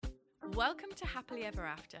Welcome to Happily Ever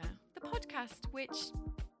After, the podcast which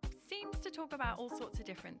seems to talk about all sorts of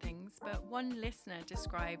different things, but one listener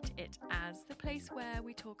described it as the place where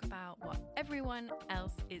we talk about what everyone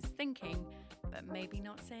else is thinking, but maybe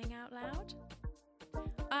not saying out loud.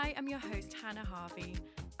 I am your host, Hannah Harvey.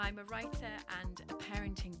 I'm a writer and a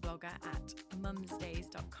parenting blogger at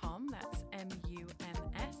mumsdays.com. That's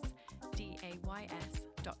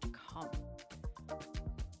mumsdays.com.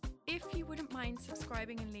 If you wouldn't mind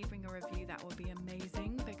subscribing and leaving a review, that would be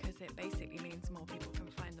amazing because it basically means more people can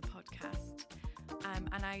find the podcast.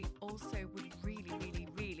 And I also would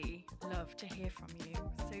really love to hear from you.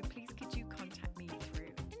 So please could you contact me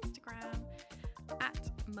through Instagram at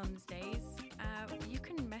mumsdays. You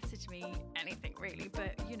can message me anything really,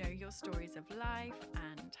 but you know, your stories of life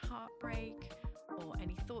and heartbreak, or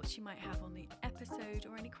any thoughts you might have on the episode,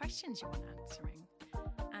 or any questions you want answering.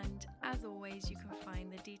 And as always, you can find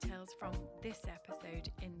the details from this episode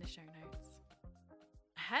in the show notes.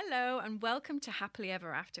 Hello and welcome to Happily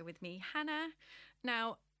Ever After with me, Hannah.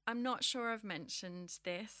 Now, I'm not sure I've mentioned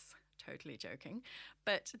this, totally joking,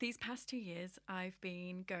 but these past 2 years I've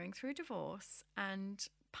been going through a divorce, and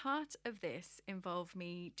part of this involved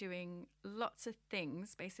me doing lots of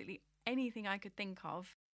things, basically anything I could think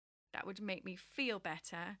of that would make me feel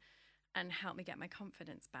better and help me get my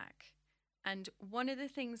confidence back. And one of the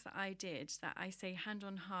things that I did that I say hand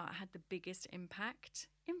on heart had the biggest impact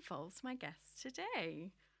involves my guest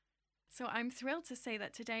today. So I'm thrilled to say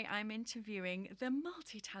that today I'm interviewing the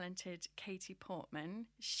multi-talented Katie Portman.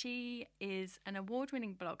 She is an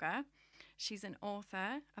award-winning blogger. She's an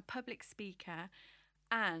author, a public speaker,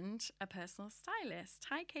 and a personal stylist.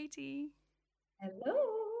 Hi, Katie. Hello,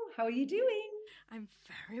 how are you doing? I'm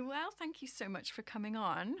very well. Thank you so much for coming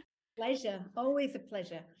on. Pleasure, always a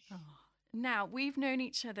pleasure. Oh. Now, we've known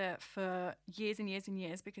each other for years and years and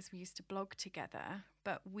years because we used to blog together,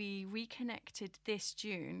 but we reconnected this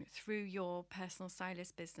June through your personal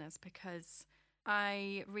stylist business because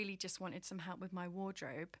I really just wanted some help with my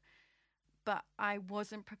wardrobe, but I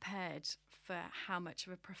wasn't prepared for how much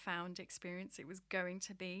of a profound experience it was going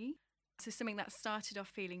to be. So something that started off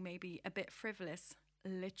feeling maybe a bit frivolous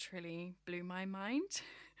literally blew my mind.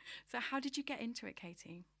 So how did you get into it,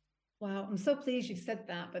 Katie? Wow, I'm so pleased you said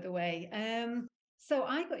that, by the way. So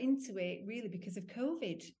I got into it really because of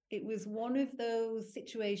COVID. It was one of those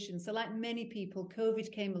situations. So like many people,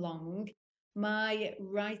 COVID came along. My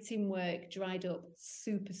writing work dried up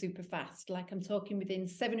super fast. Like I'm talking within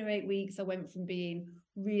 7 or 8 weeks, I went from being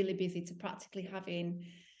really busy to practically having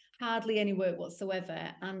hardly any work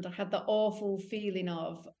whatsoever. And I had the awful feeling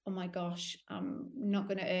of, oh my gosh, I'm not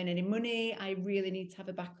going to earn any money. I really need to have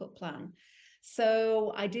a backup plan.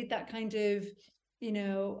 So I did that kind of,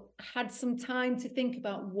 had some time to think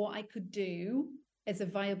about what I could do as a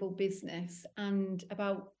viable business. And I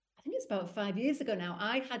think it's about 5 years ago now,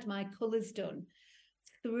 I had my colours done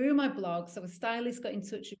through my blog. So a stylist got in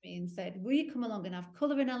touch with me and said, will you come along and have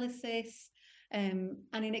colour analysis? And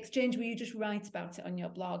in exchange, will you just write about it on your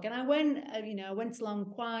blog? And I went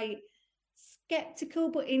along quite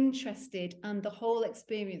skeptical but interested, and the whole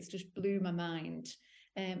experience just blew my mind.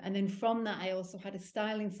 And then from that, I also had a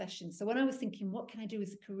styling session. So when I was thinking, what can I do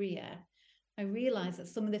as a career? I realized that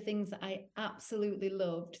some of the things that I absolutely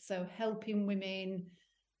loved, so helping women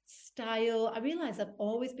style, I realized I've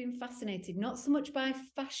always been fascinated, not so much by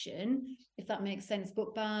fashion, if that makes sense,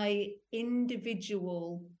 but by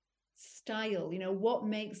individual style. You know, what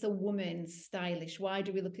makes a woman stylish? Why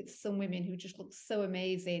do we look at some women who just look so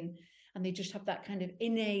amazing and they just have that kind of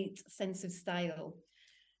innate sense of style?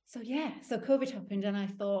 So COVID happened and I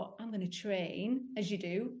thought, I'm going to train, as you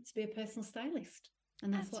do, to be a personal stylist.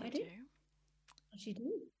 And that's what I did. As you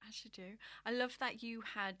do. As you do. I love that you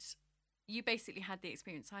basically had the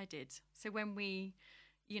experience I did. So when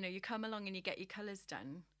you come along and you get your colours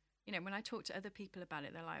done, when I talk to other people about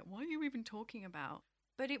it, they're like, what are you even talking about?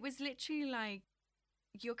 But it was literally like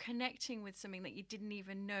you're connecting with something that you didn't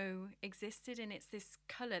even know existed. And it's this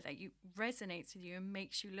colour that resonates with you and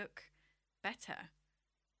makes you look better.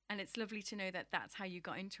 And it's lovely to know that that's how you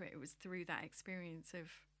got into it. It was through that experience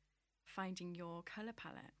of finding your colour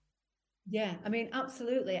palette. Yeah, I mean,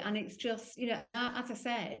 absolutely. And it's just, as I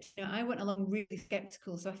said, I went along really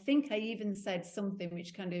skeptical. So I think I even said something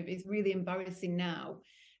which kind of is really embarrassing now,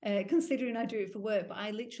 considering I do it for work. But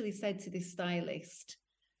I literally said to this stylist,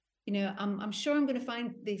 I'm sure I'm going to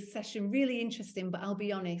find this session really interesting, but I'll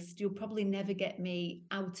be honest, you'll probably never get me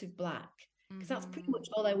out of black. Because that's pretty much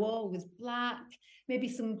all I wore was black, maybe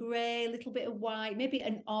some grey, a little bit of white, maybe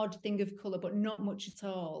an odd thing of colour, but not much at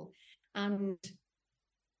all. And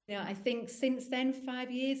I think since then,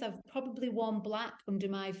 5 years, I've probably worn black under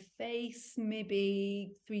my face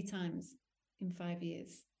maybe 3 times in 5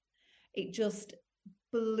 years. It just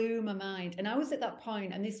blew my mind. And I was at that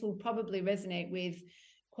point, and this will probably resonate with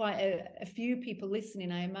quite a few people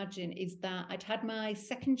listening, I imagine, is that I'd had my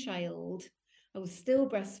second child. I was still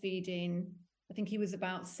breastfeeding. I think he was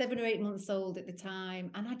about 7 or 8 months old at the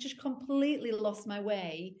time. And I just completely lost my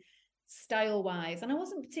way style wise. And I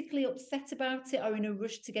wasn't particularly upset about it or in a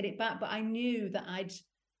rush to get it back, but I knew that I'd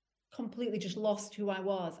completely just lost who I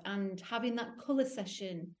was. And having that color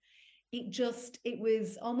session, it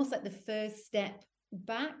was almost like the first step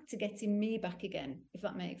back to getting me back again, if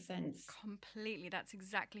that makes sense. Completely. That's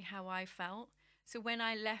exactly how I felt. So when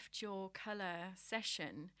I left your color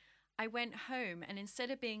session, I went home, and instead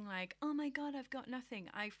of being like, oh my God, I've got nothing,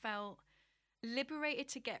 I felt liberated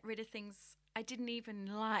to get rid of things I didn't even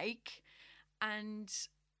like. And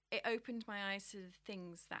it opened my eyes to the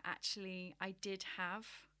things that actually I did have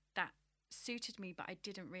that suited me, but I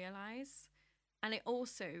didn't realize. And it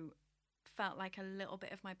also felt like a little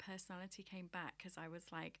bit of my personality came back, because I was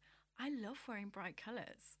like, I love wearing bright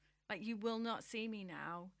colors. Like, you will not see me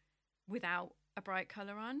now without a bright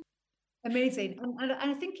color on. Amazing. And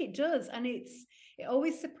I think it does. And it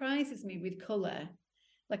always surprises me with color.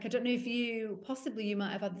 Like, I don't know if you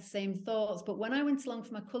might have had the same thoughts, but when I went along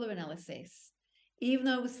for my color analysis, even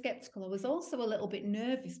though I was skeptical, I was also a little bit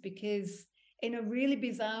nervous, because in a really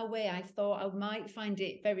bizarre way, I thought I might find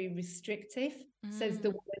it very restrictive, says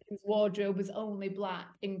the woman whose wardrobe was only black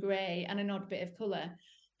and grey and an odd bit of colour.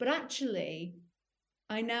 But actually,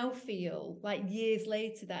 I now feel like years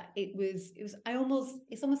later that it's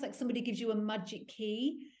almost like somebody gives you a magic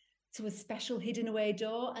key to a special hidden away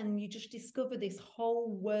door, and you just discover this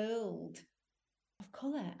whole world of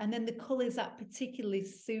colour. And then the colours that particularly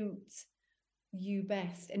suit you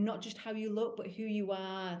best, and not just how you look, but who you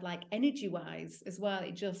are, like energy wise as well.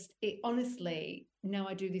 It honestly, now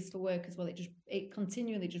I do this for work as well, it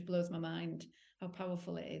continually just blows my mind how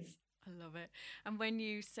powerful it is. I love it. And when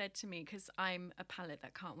you said to me, because I'm a palette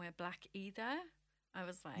that can't wear black either, I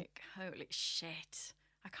was like, holy shit,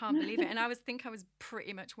 I can't believe it. And I was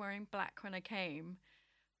pretty much wearing black when I came.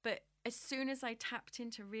 But as soon as I tapped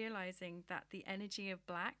into realizing that the energy of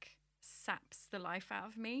black saps the life out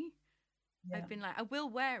of me, yeah. I've been like, I will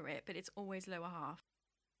wear it, but it's always lower half.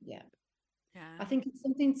 Yeah. Yeah. I think it's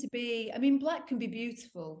something to be, I mean, black can be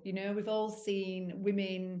beautiful. We've all seen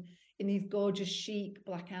women in these gorgeous chic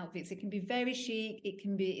black outfits. It can be very chic.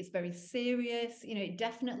 It's very serious. It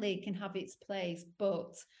definitely can have its place.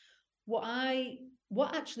 But what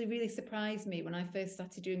actually really surprised me when I first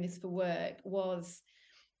started doing this for work was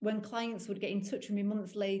when clients would get in touch with me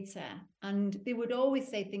months later, and they would always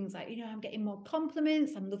say things like, I'm getting more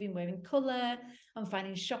compliments, I'm loving wearing colour, I'm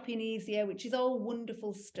finding shopping easier, which is all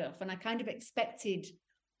wonderful stuff. And I kind of expected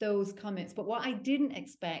those comments. But what I didn't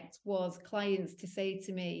expect was clients to say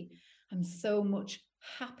to me, I'm so much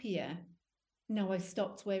happier now I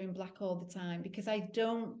stopped wearing black all the time, because I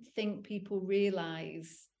don't think people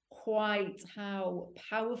realise quite how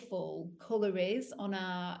powerful colour is on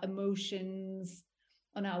our emotions,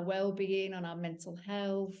 on our well-being, on our mental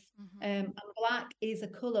health. And black is a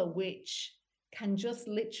colour which can just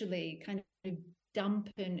literally kind of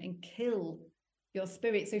dampen and kill your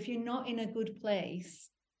spirit. So if you're not in a good place,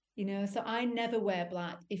 so I never wear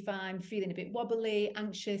black if I'm feeling a bit wobbly,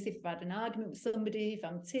 anxious, if I've had an argument with somebody, if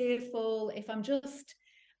I'm tearful, if I'm just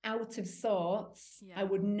out of sorts, I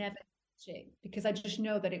would never touch it, because I just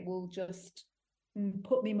know that it will just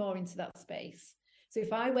put me more into that space. So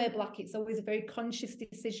if I wear black, it's always a very conscious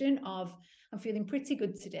decision of, I'm feeling pretty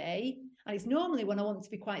good today. And it's normally when I want to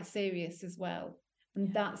be quite serious as well.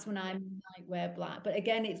 And that's when I might wear black. But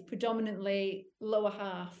again, it's predominantly lower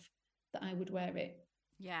half that I would wear it.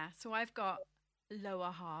 Yeah. So I've got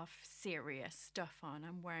lower half serious stuff on.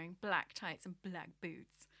 I'm wearing black tights and black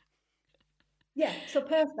boots. Yeah. So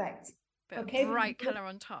perfect. But okay, bright colour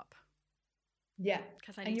on top. Yeah.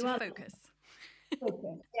 Because I need to focus.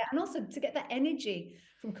 Okay. Yeah, and also to get that energy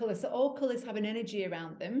from colour. So all colours have an energy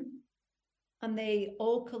around them, and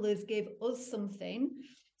all colours give us something.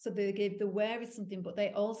 So they give the wearer something, but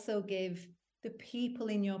they also give the people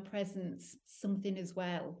in your presence something as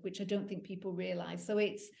well, which I don't think people realise. So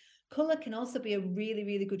colour can also be a really,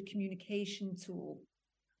 really good communication tool.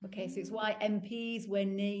 Okay, so it's why MPs wear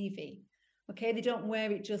navy. Okay, they don't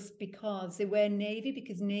wear it just because. They wear navy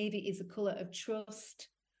because navy is a colour of trust,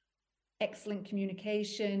 excellent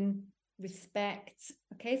communication, respect.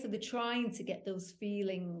 Okay, so they're trying to get those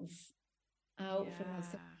feelings out from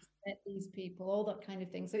us, these people, all that kind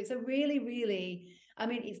of thing. So it's a really, really,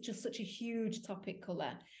 it's just such a huge topic,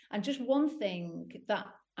 colour. And just one thing that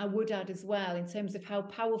I would add as well, in terms of how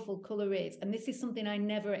powerful colour is. And this is something I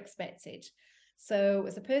never expected. So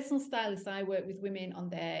as a personal stylist, I work with women on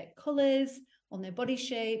their colours, on their body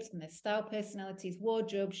shapes, on their style personalities,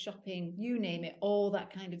 wardrobe, shopping, you name it, all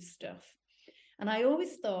that kind of stuff. And I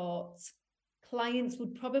always thought clients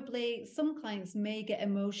would probably, some clients may get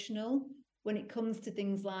emotional when it comes to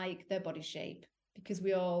things like their body shape, because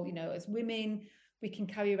we all, you know, as women, we can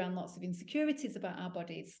carry around lots of insecurities about our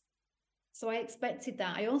bodies. So I expected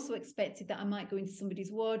that. I also expected that I might go into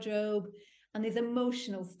somebody's wardrobe and there's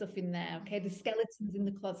emotional stuff in there. Okay, the skeletons in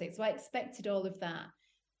the closet. So I expected all of that.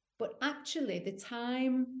 But actually, the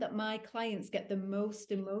time that my clients get the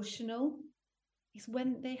most emotional is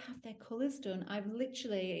when they have their colours done. I've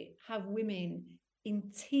literally have women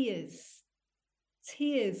in tears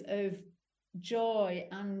of joy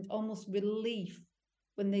and almost relief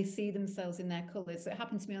when they see themselves in their colours. So it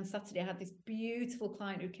happened to me on Saturday. I had this beautiful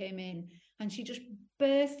client who came in and she just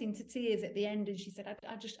burst into tears at the end. And she said,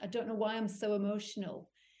 I don't know why I'm so emotional.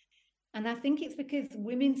 And I think it's because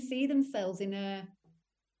women see themselves in a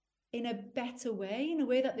better way, in a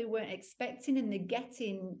way that they weren't expecting, and they're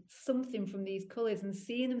getting something from these colours and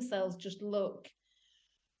seeing themselves just look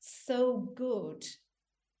so good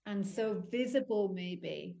and so visible.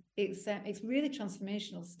 Maybe it's really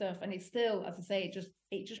transformational stuff, and it's still, as I say,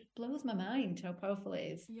 it just blows my mind how powerful it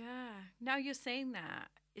is. Yeah, now you're saying that,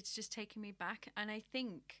 it's just taking me back. And I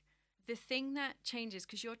think the thing that changes,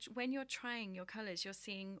 because when you're trying your colors, you're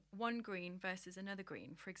seeing one green versus another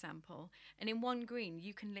green, for example, and in one green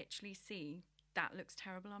you can literally see that looks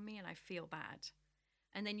terrible on me and I feel bad,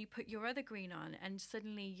 and then you put your other green on and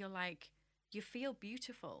suddenly you're like, you feel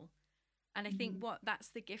beautiful. And I think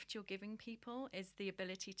that's the gift you're giving people, is the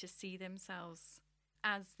ability to see themselves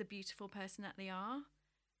as the beautiful person that they are,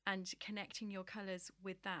 and connecting your colors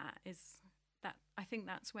with that is that, I think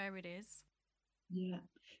that's where it is. Yeah.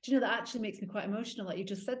 Do you know, that actually makes me quite emotional that you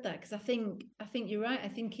just said that, because I think you're right. I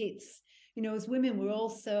think it's, you know, as women, we're all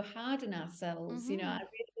so hard on ourselves. You know, I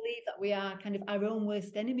really believe that we are kind of our own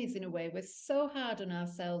worst enemies in a way. We're so hard on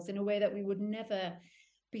ourselves in a way that we would never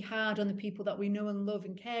be hard on the people that we know and love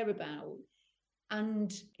and care about.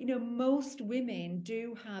 And, you know, most women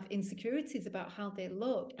do have insecurities about how they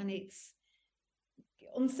look. And it's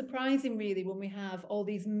unsurprising, really, when we have all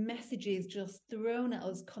these messages just thrown at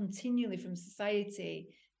us continually from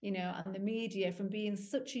society, you know, and the media from being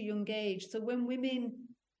such a young age. So when women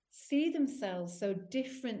see themselves so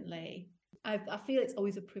differently, I feel it's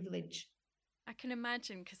always a privilege. I can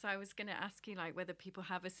imagine, because I was going to ask you like whether people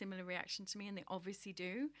have a similar reaction to me, and they obviously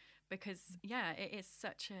do, because yeah, it is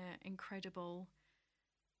such an incredible,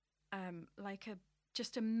 like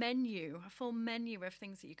just a menu, a full menu of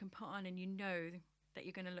things that you can put on, and you know that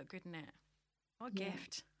you're going to look good in it. What a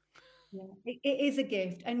gift. Yeah, it is a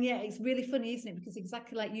gift. And yeah, it's really funny, isn't it? Because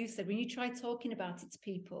exactly like you said, when you try talking about it to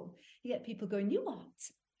people, you get people going, you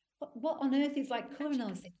what on earth is like colour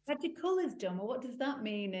analysis? Had your colours done? Well, what does that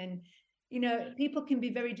mean? And, you know, people can be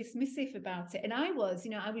very dismissive about it. And I was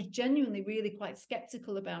genuinely really quite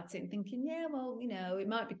skeptical about it and thinking, yeah, well, you know, it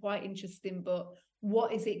might be quite interesting, but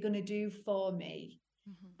what is it going to do for me?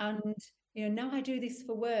 And, you know, now I do this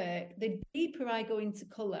for work. The deeper I go into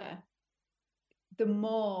colour, the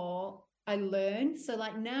more I learn. So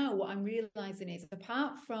like now what I'm realizing is,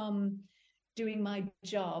 apart from doing my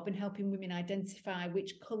job and helping women identify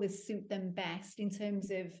which colors suit them best in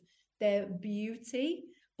terms of their beauty,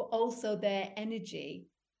 but also their energy,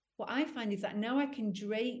 what I find is that now I can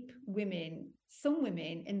drape some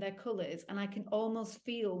women in their colors, and I can almost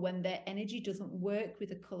feel when their energy doesn't work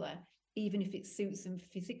with a color, even if it suits them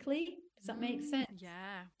physically. Does that make sense?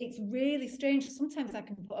 Yeah. It's really strange. Sometimes I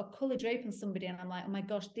can put a color drape on somebody and I'm like, oh my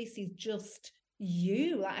gosh, this is just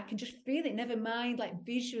you. Like, I can just feel it, never mind like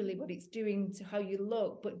visually what it's doing to how you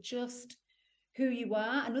look, but just who you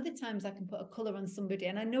are. And other times I can put a color on somebody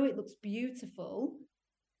and I know it looks beautiful,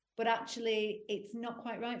 but actually it's not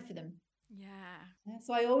quite right for them. Yeah.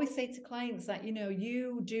 So I always say to clients that, you know,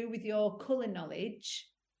 you do with your color knowledge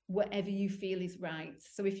whatever you feel is right.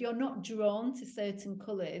 So if you're not drawn to certain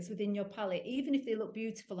colors within your palette, even if they look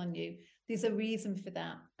beautiful on you, there's a reason for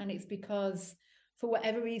that. And it's because for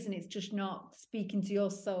whatever reason, it's just not speaking to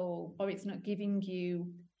your soul, or it's not giving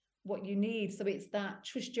you what you need. So it's that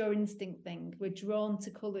trust your instinct thing. We're drawn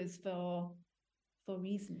to colors for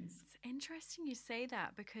reasons. It's interesting you say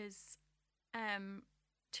that, because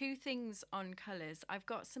two things on colors. I've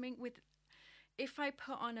got something with, if I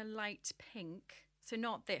put on a light pink, so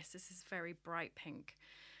not this is very bright pink.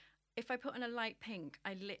 If I put on a light pink,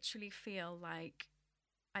 I literally feel like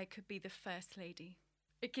I could be the first lady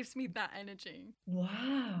It gives me that energy.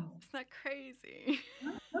 Wow. Isn't that crazy?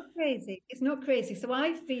 That's not crazy. It's not crazy. So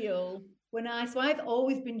I feel so I've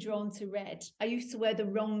always been drawn to red. I used to wear the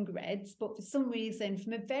wrong reds, but for some reason,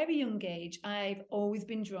 from a very young age, I've always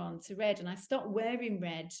been drawn to red. And I stopped wearing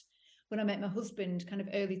red when I met my husband, kind of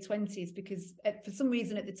early 20s, because for some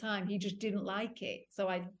reason at the time, he just didn't like it. So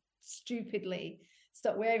I stupidly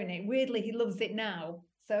stopped wearing it. Weirdly, he loves it now.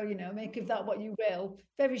 So, make of that what you will.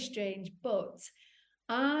 Very strange. But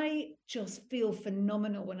I just feel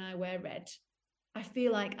phenomenal when I wear red. I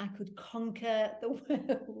feel like I could conquer the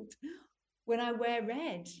world when I wear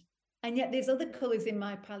red. And yet there's other colours in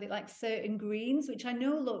my palette, like certain greens, which I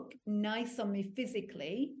know look nice on me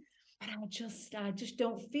physically, but I just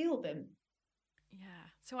don't feel them. Yeah.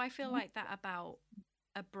 So I feel like that about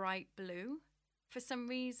a bright blue. For some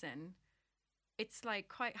reason, it's like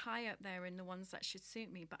quite high up there in the ones that should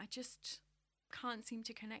suit me, but I just can't seem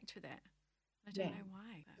to connect with it. I don't Yeah. know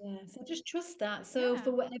why. Yeah. So just trust that. So Yeah.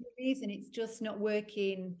 for whatever reason, it's just not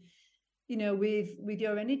working, with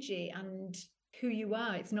your energy and who you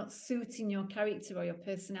are. It's not suiting your character or your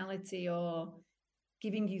personality or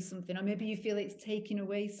giving you something, or maybe you feel it's taking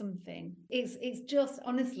away something. It's just,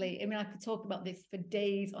 honestly, I mean, I could talk about this for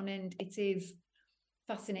days on end. It is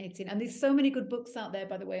fascinating. And there's so many good books out there,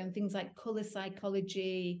 by the way, on things like color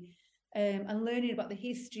psychology, and learning about the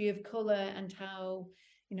history of color and how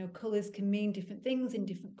colors can mean different things in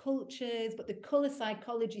different cultures. But the color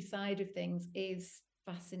psychology side of things is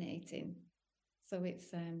fascinating. So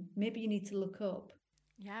it's maybe you need to look up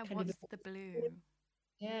Yeah. kind of What's the blue?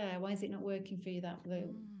 why is it not working for you, that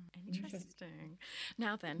blue? Interesting.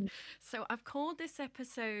 Now then, so I've called this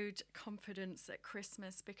episode Confidence at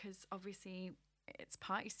Christmas because obviously it's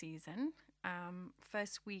party season,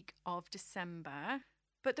 first week of December.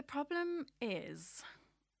 But the problem is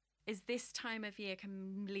this time of year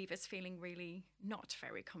can leave us feeling really not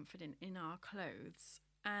very confident in our clothes.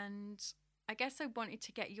 And I guess I wanted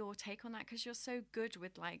to get your take on that because you're so good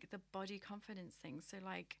with like the body confidence thing. So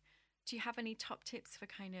like, do you have any top tips for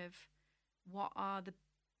kind of what are the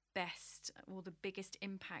best or the biggest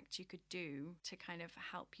impact you could do to kind of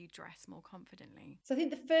help you dress more confidently? So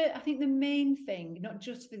I think the main thing, not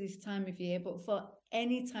just for this time of year, but for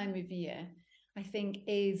any time of year, I think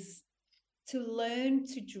is to learn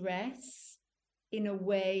to dress in a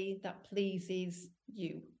way that pleases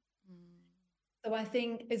you. So I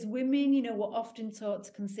think as women, we're often taught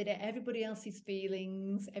to consider everybody else's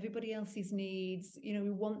feelings, everybody else's needs. We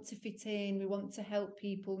want to fit in, we want to help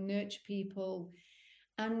people, nurture people.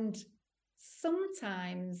 And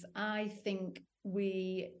sometimes I think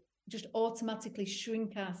we just automatically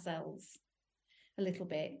shrink ourselves a little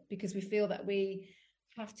bit because we feel that we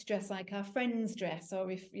have to dress like our friends dress, or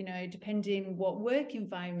if, depending what work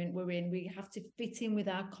environment we're in, we have to fit in with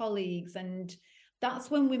our colleagues. And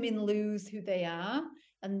that's when women lose who they are.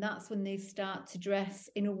 And that's when they start to dress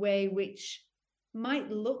in a way which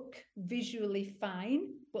might look visually fine,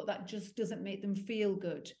 but that just doesn't make them feel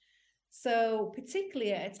good. So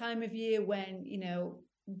particularly at a time of year when,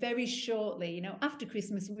 very shortly, after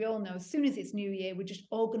Christmas, we all know as soon as it's New Year, we're just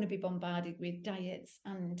all going to be bombarded with diets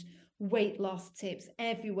and weight loss tips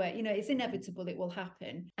everywhere. It's inevitable, it will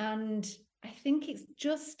happen. And I think it's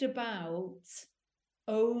just about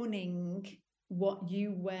owning what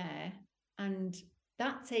you wear. And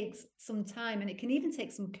that takes some time, and it can even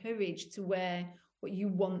take some courage to wear what you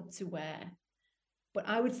want to wear. But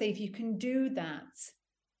I would say if you can do that,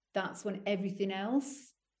 that's when everything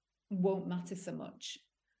else won't matter so much.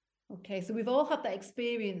 Okay, so we've all had that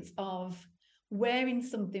experience of wearing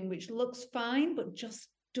something which looks fine, but just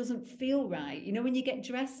doesn't feel right. When you get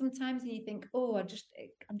dressed sometimes and you think, oh, I'm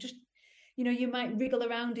just, you might wriggle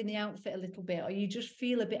around in the outfit a little bit, or you just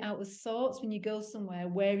feel a bit out of sorts when you go somewhere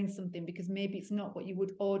wearing something because maybe it's not what you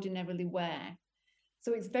would ordinarily wear.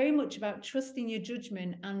 So it's very much about trusting your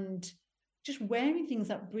judgment and just wearing things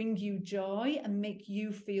that bring you joy and make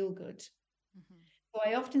you feel good. Mm-hmm. So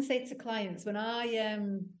I often say to clients, when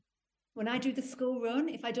I do the school run,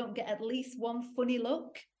 if I don't get at least one funny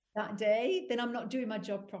look that day, then I'm not doing my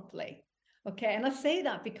job properly. Okay. And I say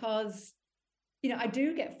that because, I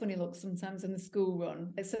do get funny looks sometimes in the school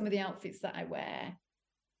run at some of the outfits that I wear.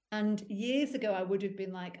 And years ago, I would have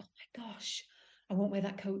been like, oh my gosh, I won't wear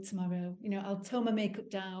that coat tomorrow. I'll tone my makeup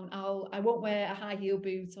down. I won't wear a high heel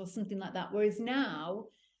boot or something like that. Whereas now,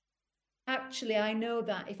 actually, I know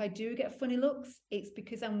that if I do get funny looks, it's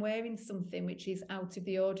because I'm wearing something which is out of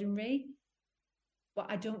the ordinary. But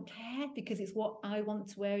I don't care because it's what I want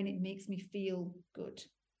to wear and it makes me feel good.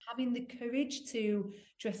 Having the courage to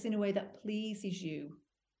dress in a way that pleases you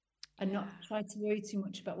and not try to worry too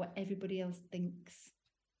much about what everybody else thinks.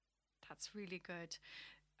 That's really good.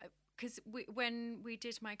 Because when we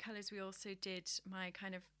did my colours, we also did my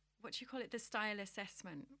kind of, what do you call it? The style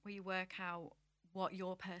assessment, where you work out what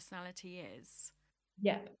your personality is.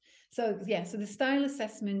 Yep. So the style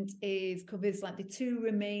assessment covers like the two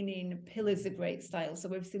remaining pillars of great style. So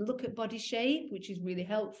obviously look at body shape, which is really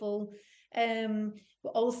helpful. But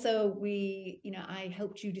also I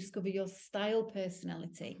helped you discover your style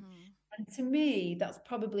personality. Mm-hmm. And to me, that's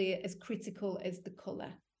probably as critical as the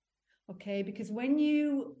colour. Okay, because when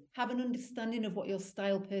you have an understanding of what your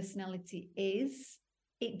style personality is,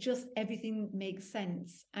 everything makes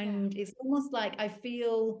sense. And it's almost like, I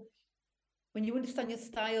feel, when you understand your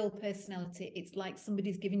style personality, it's like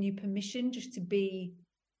somebody's giving you permission just to be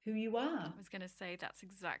who you are. I was going to say that's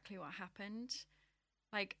exactly what happened.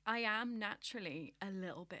 Like, I am naturally a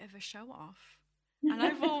little bit of a show off. And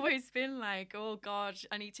I've always been like, oh God,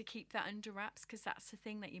 I need to keep that under wraps, because that's the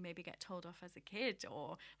thing that you maybe get told off as a kid,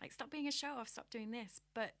 or like, stop being a show off, stop doing this.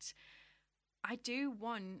 But I do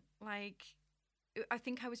want, like, I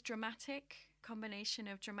think I was dramatic, combination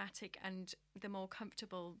of dramatic and the more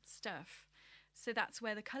comfortable stuff. So that's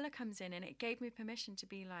where the colour comes in, and it gave me permission to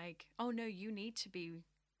be like, oh no, you need to be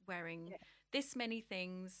wearing this many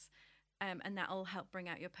things, and that'll help bring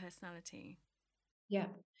out your personality. Yeah.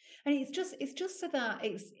 And it's just so that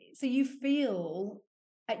so you feel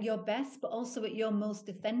at your best, but also at your most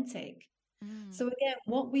authentic. So again,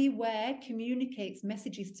 what we wear communicates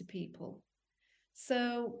messages to people.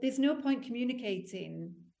 So there's no point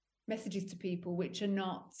communicating messages to people which are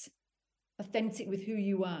not authentic with who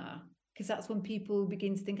you are, because that's when people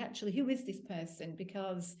begin to think, actually, who is this person?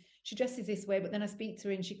 Because she dresses this way, but then I speak to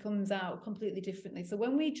her and she comes out completely differently. So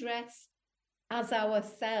when we dress as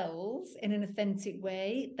ourselves in an authentic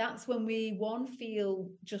way, that's when we, one, feel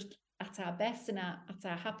just at our best and at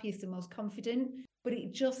our happiest and most confident, but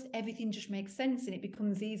everything just makes sense and it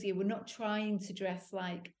becomes easier. We're not trying to dress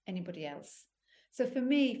like anybody else. So for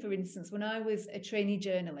me, for instance, when I was a trainee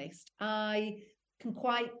journalist, I can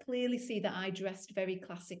quite clearly see that I dressed very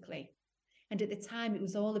classically. And at the time, it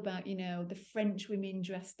was all about, the French women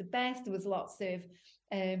dressed the best. There was lots of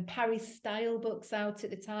Paris style books out at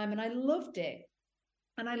the time, and I loved it.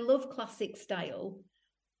 And I love classic style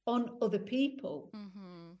on other people.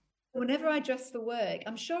 Mm-hmm. Whenever I dressed for work,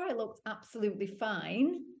 I'm sure I looked absolutely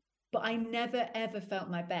fine, but I never, ever felt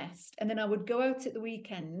my best. And then I would go out at the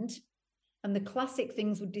weekend and the classic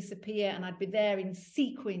things would disappear, and I'd be there in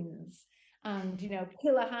sequins and,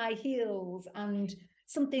 killer high heels and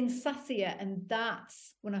something sassier, and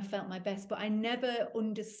that's when I felt my best. But I never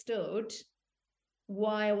understood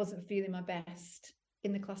why I wasn't feeling my best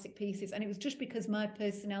in the classic pieces, and it was just because my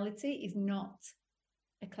personality is not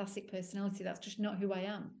a classic personality. That's just not who I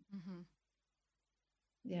am. Mm-hmm.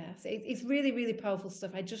 Yeah, so it's really, really powerful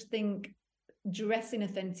stuff. I just think dressing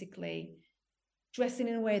authentically, dressing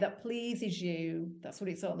in a way that pleases you, that's what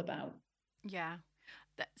it's all about. Yeah.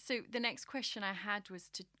 So the next question I had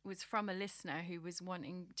was from a listener who was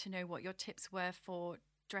wanting to know what your tips were for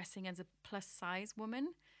dressing as a plus size woman.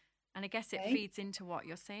 And I guess it feeds into what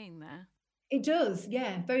you're saying there. It does,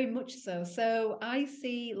 yeah, very much so. So I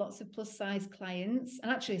see lots of plus size clients,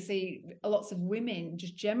 and actually see lots of women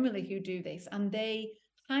just generally who do this, and they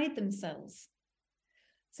hide themselves.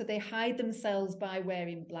 So they hide themselves by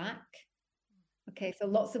wearing black. Okay, so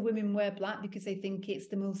lots of women wear black because they think it's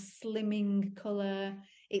the most slimming colour,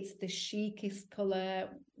 it's the chicest colour.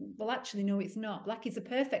 Well, actually, no, it's not. Black is a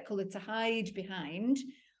perfect colour to hide behind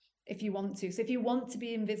if you want to. So if you want to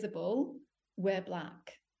be invisible, wear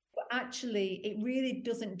black. But actually, it really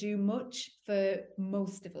doesn't do much for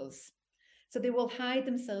most of us. So they will hide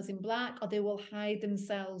themselves in black, or they will hide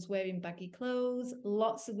themselves wearing baggy clothes.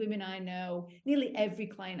 Lots of women I know, nearly every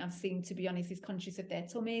client I've seen, to be honest, is conscious of their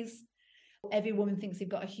tummies. Every woman thinks they've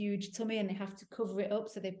got a huge tummy and they have to cover it up,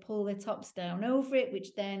 so they pull their tops down over it,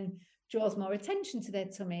 which then draws more attention to their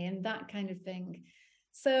tummy and that kind of thing.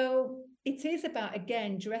 So it is about,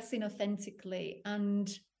 again, dressing authentically,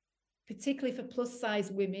 and particularly for plus size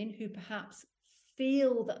women who perhaps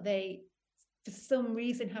feel that they, for some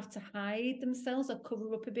reason, have to hide themselves or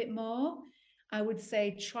cover up a bit more. I would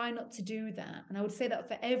say try not to do that. And I would say that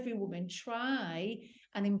for every woman, try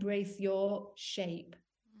and embrace your shape.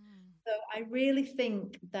 So I really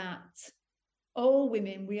think that all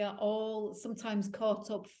women, we are all sometimes caught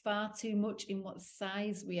up far too much in what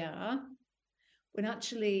size we are, when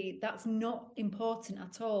actually that's not important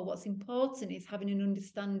at all. What's important is having an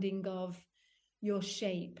understanding of your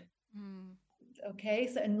shape. Okay,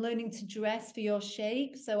 so, and learning to dress for your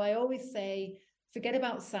shape. So I always say, forget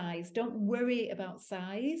about size. Don't worry about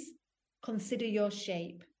size. Consider your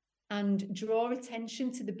shape and draw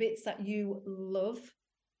attention to the bits that you love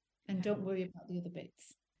and don't worry about the other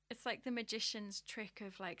bits. It's like the magician's trick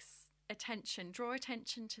of like attention, draw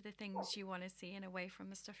attention to the things you want to see and away from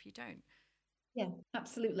the stuff you don't. Yeah,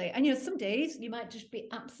 absolutely. And, you know, some days you might just be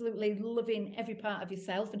absolutely loving every part of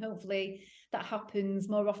yourself, and hopefully that happens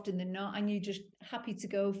more often than not, and you're just happy to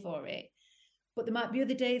go for it. But there might be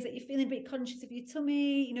other days that you're feeling a bit conscious of your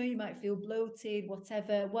tummy, you know, you might feel bloated,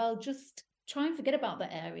 whatever. Well, just try and forget about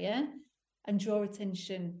that area and draw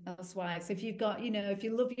attention elsewhere. So if you've got, you know, if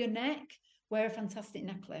you love your neck, wear a fantastic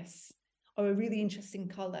necklace or a really interesting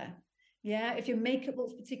collar. Yeah, if your makeup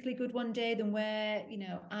looks particularly good one day, then wear, you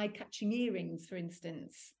know, eye-catching earrings, for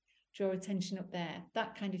instance. Draw attention up there,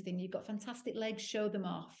 that kind of thing. You've got fantastic legs, show them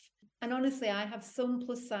off. And honestly, I have some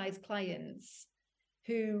plus-size clients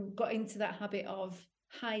who got into that habit of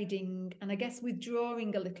hiding and I guess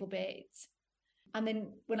withdrawing a little bit. And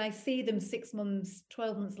then when I see them 6 months,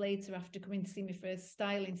 12 months later after coming to see me for a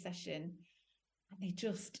styling session, they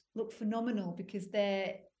just look phenomenal because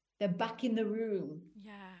they're back in the room.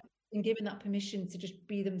 Yeah. And given that permission to just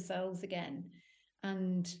be themselves again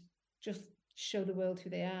and just show the world who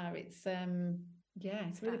they are. It's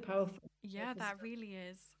it's really powerful. Yeah, that really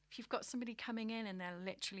is. If you've got somebody coming in and they're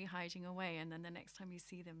literally hiding away, and then the next time you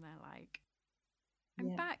see them, they're like,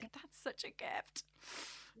 I'm back. That's such a gift.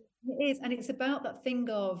 It is. And it's about that thing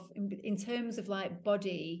of, in terms of like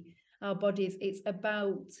body, our bodies, it's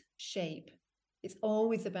about shape. It's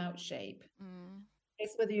always about shape.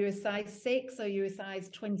 It's whether you're a size 6 or you're a size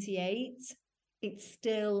 28, it's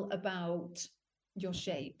still about your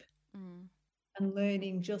shape and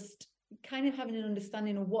learning, just kind of having an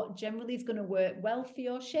understanding of what generally is going to work well for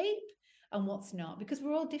your shape and what's not, because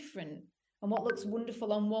we're all different, and what looks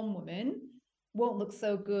wonderful on one woman won't look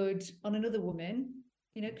so good on another woman,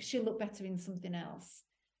 you know, because she'll look better in something else.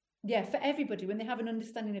 Yeah, for everybody, when they have an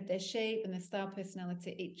understanding of their shape and their style,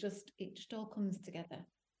 personality, it just all comes together.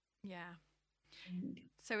 Yeah.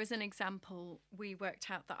 So as an example, we worked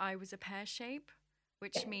out that I was a pear shape,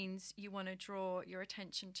 which means you want to draw your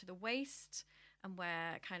attention to the waist and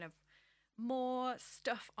wear kind of more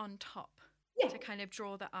stuff on top to kind of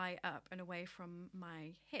draw the eye up and away from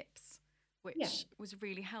my hips, which was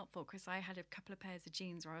really helpful because I had a couple of pairs of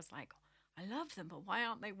jeans where I was like, I love them, but why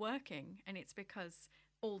aren't they working? And it's because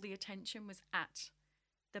all the attention was at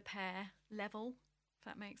the pear level, if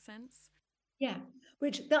that makes sense. Yeah,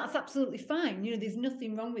 which that's absolutely fine. You know, there's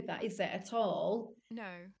nothing wrong with that, is there, at all?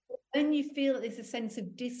 No. When you feel that there's a sense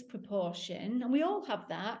of disproportion, and we all have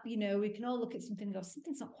that, you know, we can all look at something and go,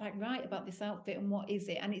 something's not quite right about this outfit, and what is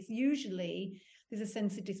it? And it's usually there's a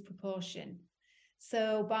sense of disproportion.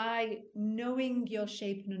 So by knowing your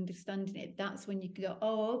shape and understanding it, that's when you go,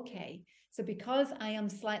 oh, okay. So because I am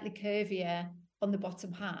slightly curvier on the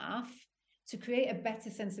bottom half, to create a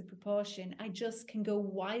better sense of proportion, I just can go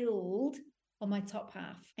wild on my top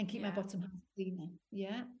half and keep my bottom half cleaner.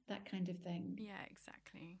 Yeah, that kind of thing. Yeah,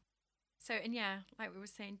 exactly. So, and yeah, like we were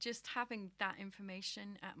saying, just having that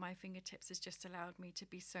information at my fingertips has just allowed me to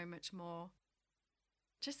be so much more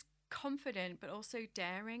just confident, but also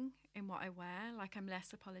daring in what I wear. Like, I'm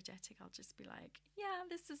less apologetic. I'll just be like, yeah,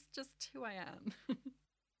 this is just who I am.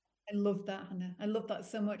 I love that, Hannah. I love that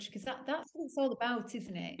so much because that's what it's all about,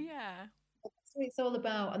 isn't it? Yeah. That's what it's all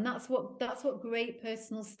about. And that's what great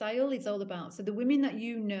personal style is all about. So the women that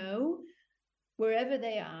you know, wherever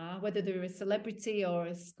they are, whether they're a celebrity or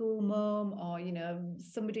a school mom or, you know,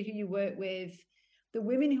 somebody who you work with, the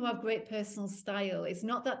women who have great personal style, it's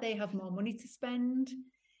not that they have more money to spend.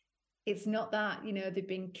 It's not that, you know, they've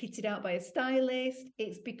been kitted out by a stylist.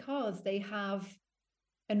 It's because they have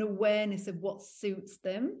an awareness of what suits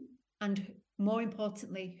them and, more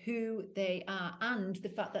importantly, who they are, and the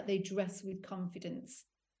fact that they dress with confidence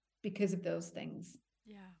because of those things.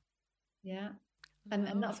 Yeah. Yeah. And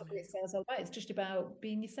that's what it says all about. It's just about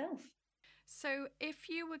being yourself. So if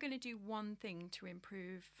you were going to do one thing to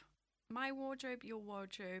improve my wardrobe, your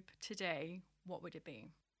wardrobe today, what would it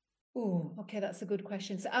be? Oh, okay, that's a good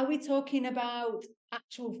question. So are we talking about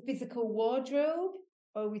actual physical wardrobe,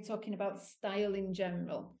 or are we talking about style in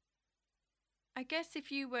general? I guess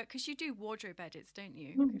if you were, because you do wardrobe edits, don't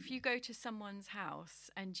you? If you go to someone's house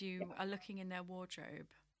and you are looking in their wardrobe,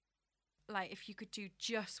 like if you could do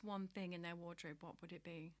just one thing in their wardrobe, what would it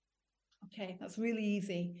be? Okay, that's really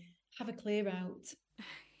easy. Have a clear out.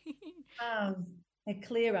 Have a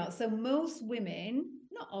clear out. So most women,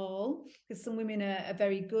 not all, because some women are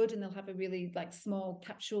very good and they'll have a really like small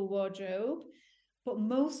capsule wardrobe, but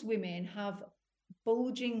most women have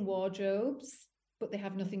bulging wardrobes, but they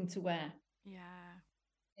have nothing to wear. Yeah.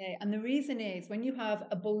 Okay. And the reason is when you have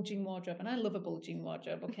a bulging wardrobe, and I love a bulging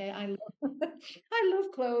wardrobe, okay? I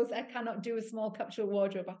love clothes. I cannot do a small capsule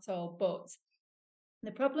wardrobe at all, but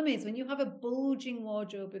The problem is when you have a bulging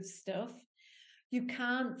wardrobe of stuff, you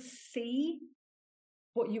can't see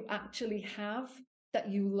what you actually have that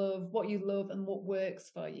you love, what you love and what works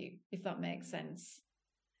for you, if that makes sense.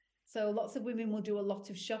 So lots of women will do a lot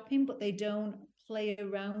of shopping, but they don't play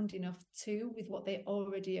around enough too with what they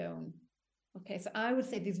already own. Okay, so I would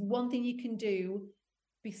say there's one thing you can do: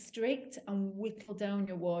 be strict and whittle down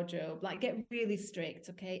your wardrobe. Like, get really strict,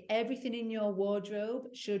 okay? Everything in your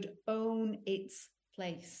wardrobe should own its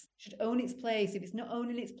place. Should own its place. If it's not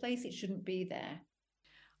owning its place, it shouldn't be there.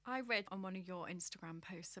 I read on one of your Instagram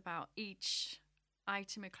posts about each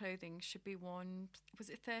item of clothing should be worn, was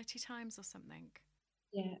it 30 times or something?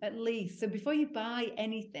 Yeah, at least. So before you buy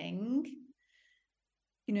anything,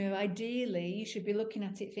 ideally you should be looking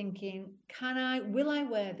at it thinking, will I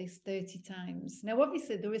wear this 30 times? Now,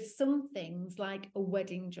 obviously there are some things like a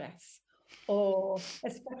wedding dress or a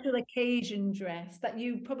special occasion dress that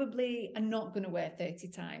you probably are not going to wear 30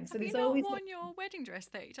 times. So Have you there's not always worn your wedding dress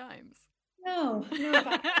 30 times? No, in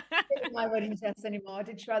fact, I don't wear my wedding dress anymore. I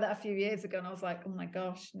did try that a few years ago and I was like, oh my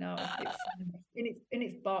gosh, no, it's in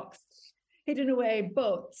its box, hidden away.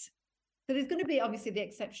 But so there's going to be obviously the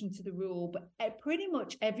exception to the rule, but pretty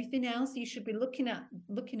much everything else you should be looking at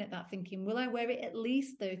that thinking, will I wear it at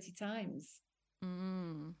least 30 times?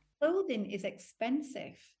 Clothing is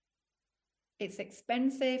expensive. It's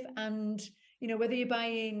expensive, and whether you're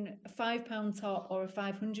buying a £5 top or a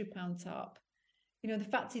 £500 top, the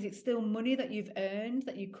fact is it's still money that you've earned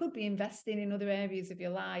that you could be investing in other areas of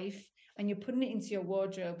your life, and you're putting it into your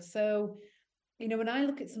wardrobe. So when I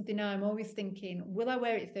look at something now, I'm always thinking, will I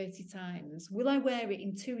wear it 30 times? Will I wear it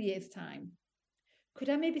in 2 years' time? Could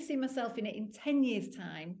I maybe see myself in it in 10 years'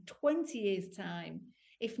 time, 20 years' time?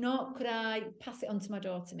 If not, could I pass it on to my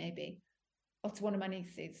daughter maybe, or to one of my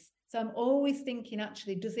nieces? So I'm always thinking,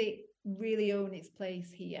 actually, does it really own its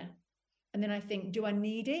place here? And then I think, do I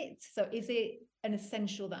need it? So is it an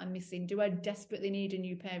essential that I'm missing? Do I desperately need a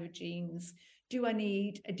new pair of jeans? Do I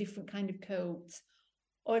need a different kind of coat?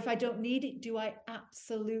 Or if I don't need it, do I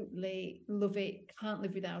absolutely love it, can't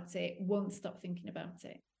live without it, won't stop thinking about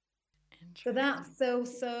it? So that's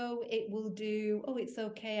so it will do, oh, it's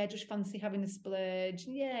okay, I just fancy having a splurge.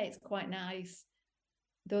 Yeah, it's quite nice.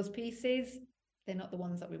 Those pieces, they're not the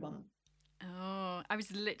ones that we want. Oh, I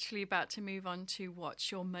was literally about to move on to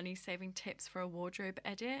what's your money-saving tips for a wardrobe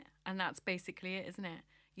edit. And that's basically it, isn't it?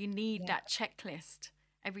 You need that checklist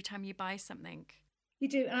every time you buy something. You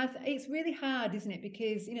do. And it's really hard, isn't it?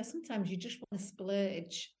 Because, sometimes you just want to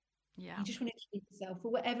splurge. Yeah. You just want to treat yourself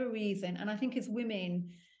for whatever reason. And I think as women,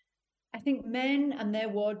 I think men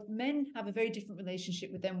have a very different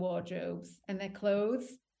relationship with their wardrobes and their clothes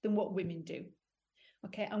than what women do.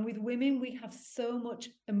 Okay. And with women, we have so much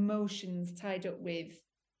emotions tied up with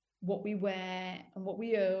what we wear and what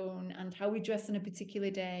we own and how we dress on a particular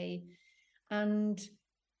day. And,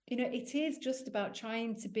 it is just about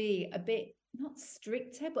trying to be a bit, not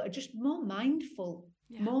stricter, but just more mindful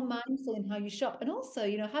in how you shop. And also,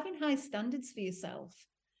 having high standards for yourself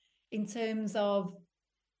in terms of,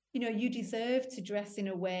 you deserve to dress in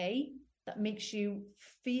a way that makes you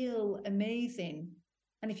feel amazing.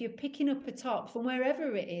 And if you're picking up a top from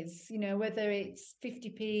wherever it is, whether it's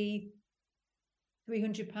 50p,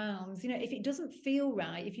 £300, if it doesn't feel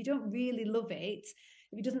right, if you don't really love it,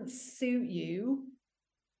 if it doesn't suit you,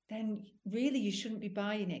 then really you shouldn't be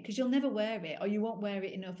buying it, because you'll never wear it, or you won't wear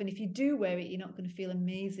it enough. And if you do wear it, you're not going to feel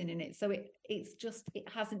amazing in it. So it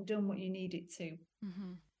hasn't done what you need it to.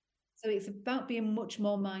 Mm-hmm. So it's about being much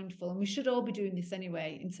more mindful. And we should all be doing this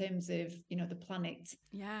anyway, in terms of, the planet.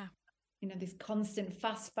 Yeah. This constant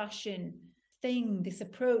fast fashion thing, this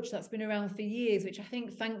approach that's been around for years, which I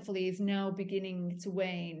think thankfully is now beginning to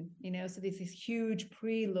wane, so there's this huge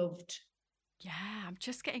pre-loved. Yeah, I'm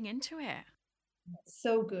just getting into it.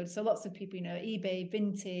 So good. So lots of people, eBay,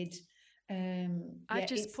 Vinted. I've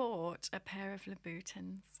just bought a pair of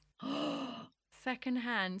Louboutins. Second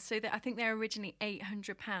hand. So I think they're originally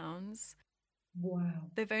 £800. Wow.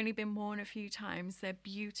 They've only been worn a few times. They're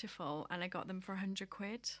beautiful. And I got them for £100.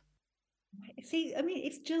 See, I mean,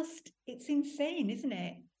 it's insane, isn't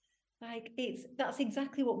it? Like, that's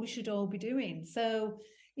exactly what we should all be doing. So,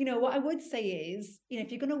 what I would say is,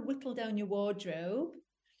 if you're going to whittle down your wardrobe,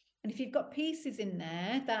 and if you've got pieces in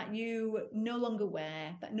there that you no longer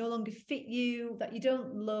wear, that no longer fit you, that you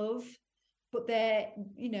don't love, but they're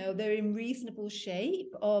in reasonable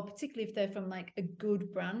shape, or particularly if they're from like a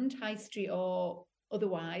good brand, high street or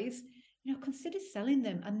otherwise, consider selling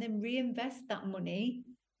them and then reinvest that money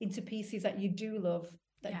into pieces that you do love,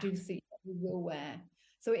 that do suit you, that you will wear.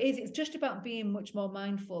 So it's just about being much more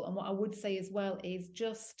mindful. And what I would say as well is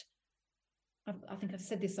just, I think I've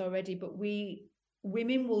said this already, but we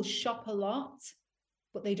women will shop a lot,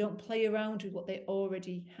 but they don't play around with what they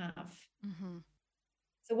already have. Mm-hmm.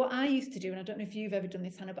 So what I used to do, and I don't know if you've ever done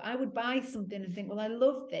this, Hannah, but I would buy something and think, well, I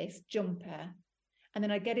love this jumper. And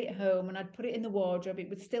then I'd get it home and I'd put it in the wardrobe. It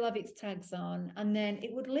would still have its tags on. And then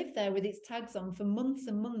it would live there with its tags on for months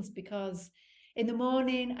and months, because in the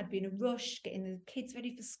morning I'd be in a rush, getting the kids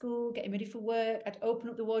ready for school, getting ready for work. I'd open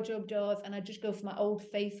up the wardrobe doors and I'd just go for my old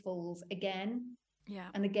faithfuls again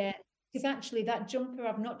and again. Because actually that jumper,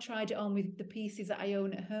 I've not tried it on with the pieces that I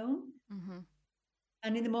own at home. Mm-hmm.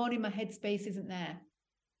 And in the morning, my headspace isn't there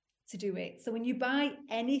to do it. So when you buy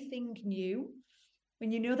anything new,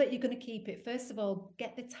 when you know that you're going to keep it, first of all,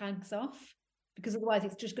 get the tags off, because otherwise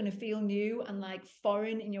it's just going to feel new and like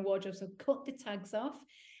foreign in your wardrobe. So cut the tags off.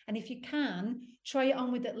 And if you can, try it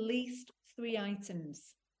on with at least 3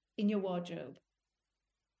 items in your wardrobe.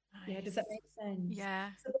 Nice. Yeah, does that make sense? Yeah.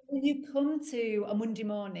 So when you come to a Monday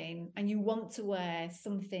morning and you want to wear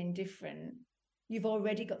something different, you've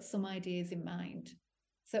already got some ideas in mind.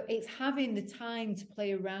 So it's having the time to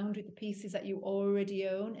play around with the pieces that you already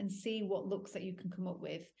own and see what looks that you can come up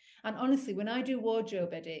with. And honestly, when I do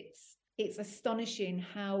wardrobe edits, it's astonishing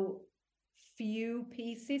how few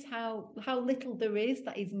pieces, how little there is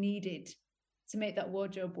that is needed to make that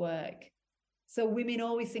wardrobe work. So women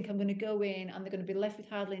always think, I'm going to go in and they're going to be left with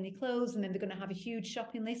hardly any clothes, and then they're going to have a huge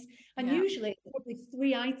shopping list. And usually it's probably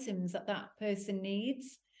 3 items that person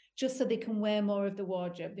needs, just so they can wear more of the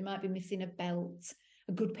wardrobe. They might be missing a belt,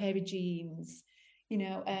 a good pair of jeans,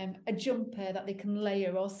 a jumper that they can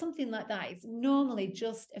layer or something like that. It's normally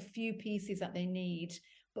just a few pieces that they need,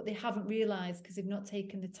 but they haven't realised because they've not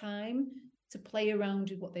taken the time to play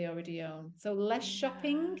around with what they already own. So less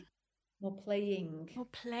shopping, more playing. More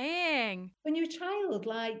playing. When you're a child,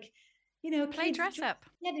 play kids dress up.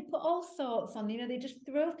 Yeah, they put all sorts on, they just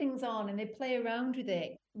throw things on and they play around with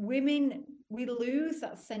it. Women, we lose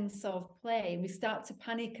that sense of play. We start to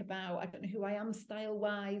panic about, I don't know who I am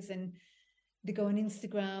style-wise, and they go on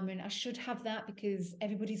Instagram and I should have that because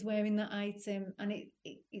everybody's wearing that item. And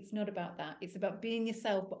it's not about that. It's about being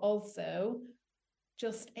yourself, but also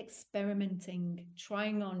just experimenting,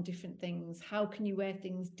 trying on different things. How can you wear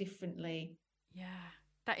things differently? Yeah,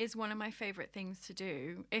 that is one of my favorite things to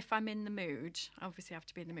do. If I'm in the mood, obviously I have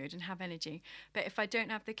to be in the mood and have energy. But if I don't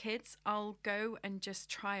have the kids, I'll go and just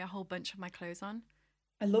try a whole bunch of my clothes on.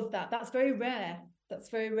 I love that. That's very rare. That's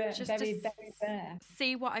very rare. Just very, very rare.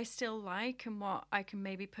 See what I still like and what I can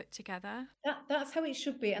maybe put together. That's how it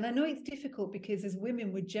should be. And I know it's difficult because as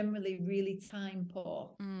women, we're generally really time poor.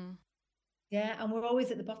 Yeah, and we're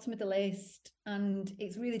always at the bottom of the list. And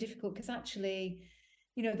it's really difficult because actually,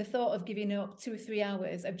 the thought of giving up 2 or 3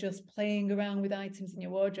 hours of just playing around with items in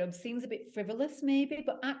your wardrobe seems a bit frivolous maybe,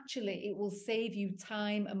 but actually it will save you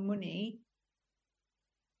time and money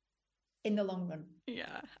in the long run.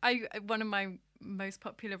 Yeah. One of my most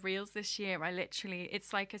popular reels this year,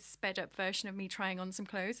 it's like a sped up version of me trying on some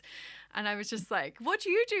clothes. And I was just like, what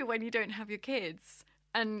do you do when you don't have your kids?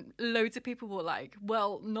 And loads of people were like,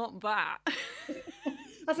 well, not that.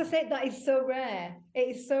 As I said, that is so rare.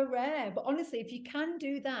 It is so rare. But honestly, if you can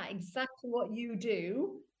do that, exactly what you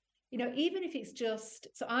do, even if it's just,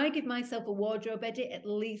 so I give myself a wardrobe edit at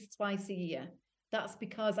least twice a year. That's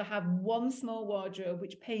because I have one small wardrobe,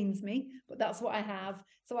 which pains me, but that's what I have.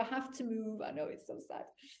 So I have to move. I know it's so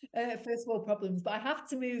sad. First world problems, but I have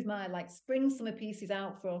to move my spring, summer pieces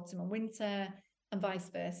out for autumn and winter and vice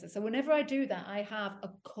versa. So whenever I do that, I have a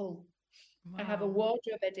cull. Wow. I have a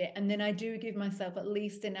wardrobe edit, and then I do give myself at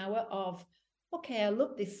least an hour of, okay, I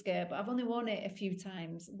love this skirt, but I've only worn it a few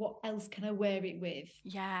times. What else can I wear it with?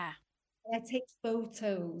 Yeah. And I take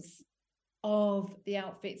photos of the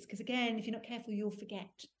outfits because, again, if you're not careful, you'll forget.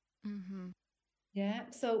 Yeah,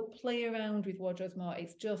 so play around with wardrobes more.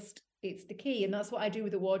 It's the key, and that's what I do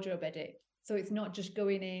with a wardrobe edit. So it's not just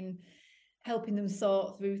going in helping them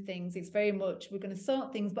sort through things. It's very much, we're going to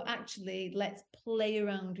sort things, but actually let's play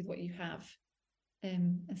around with what you have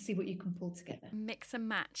and see what you can pull together. Mix and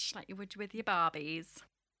match like you would with your Barbies.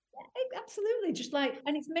 Yeah, absolutely.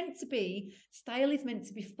 And it's meant to be, style is meant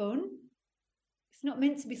to be fun. It's not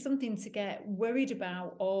meant to be something to get worried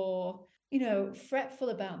about or, fretful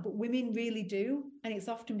about, but women really do. And it's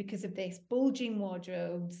often because of this: bulging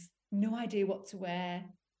wardrobes, no idea what to wear,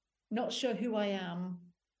 not sure who I am.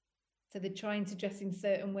 So they're trying to dress in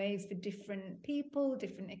certain ways for different people,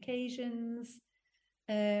 different occasions.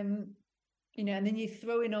 And then you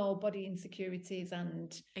throw in all body insecurities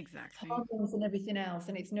and hormones and everything else.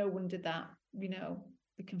 And it's no wonder that, we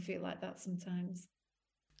can feel like that sometimes.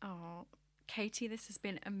 Oh, Katie, this has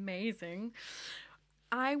been amazing.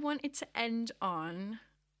 I wanted to end on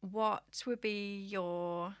what would be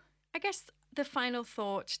your, I guess, the final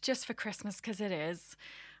thought, just for Christmas, because it is,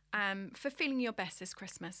 for feeling your best this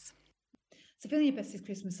Christmas? So feeling your best this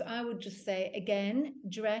Christmas. So I would just say, again,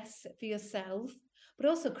 dress for yourself. But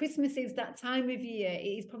also Christmas is that time of year.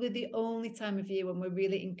 It is probably the only time of year when we're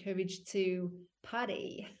really encouraged to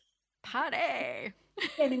party. Party!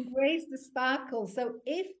 And embrace the sparkle. So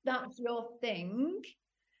if that's your thing,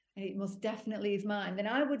 and it most definitely is mine, then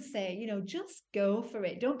I would say, just go for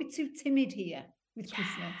it. Don't be too timid here with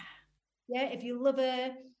Christmas. Yeah, if you love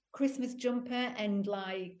a Christmas jumper and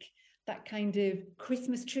like that kind of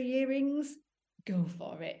Christmas tree earrings, go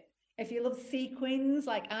for it. If you love sequins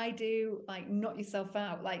like I do, like knock yourself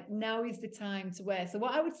out. Like now is the time to wear. So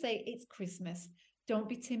what I would say, it's Christmas. Don't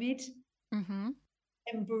be timid. Mm-hmm.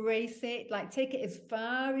 Embrace it. Like take it as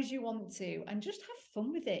far as you want to, and just have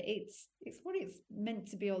fun with it. It's what it's meant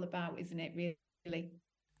to be all about, isn't it? Really.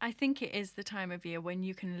 I think it is the time of year when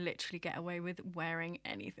you can literally get away with wearing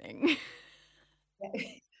anything. Yeah,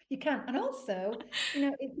 you can, and also,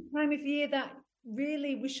 it's the time of year that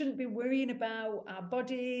really we shouldn't be worrying about our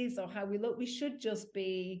bodies or how we look. We should just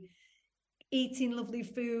be eating lovely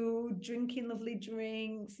food, drinking lovely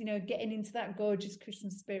drinks, getting into that gorgeous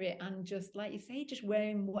Christmas spirit, and just like you say, just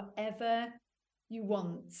wearing whatever you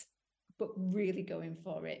want, but really going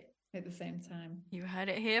for it at the same time. You heard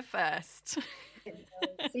it here first.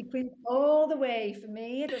 Sequins all the way for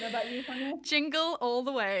me. I don't know about you, Hannah. Jingle all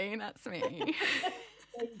the way. That's me. There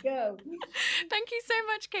you go. Thank you so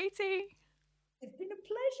much, Katie. It's been a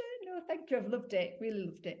pleasure. No, thank you. I've loved it. Really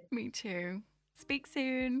loved it. Me too. Speak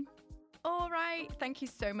soon. All right. Thank you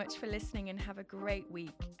so much for listening, and have a great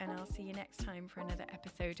week. And I'll see you next time for another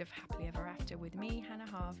episode of Happily Ever After with me, Hannah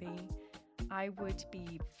Harvey. I would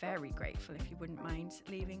be very grateful if you wouldn't mind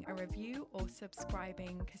leaving a review or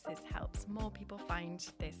subscribing, because this helps more people find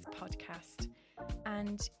this podcast.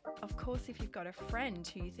 And of course, if you've got a friend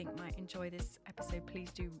who you think might enjoy this episode,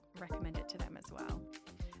 please do recommend it to them as well.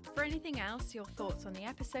 For anything else, your thoughts on the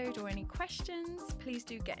episode or any questions, please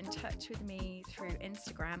do get in touch with me through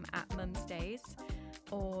Instagram at mumsdays,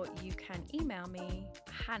 or you can email me,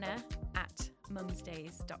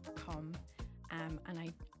 hannah@mumsdays.com. And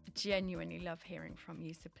I genuinely love hearing from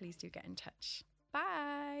you, so please do get in touch.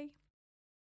 Bye.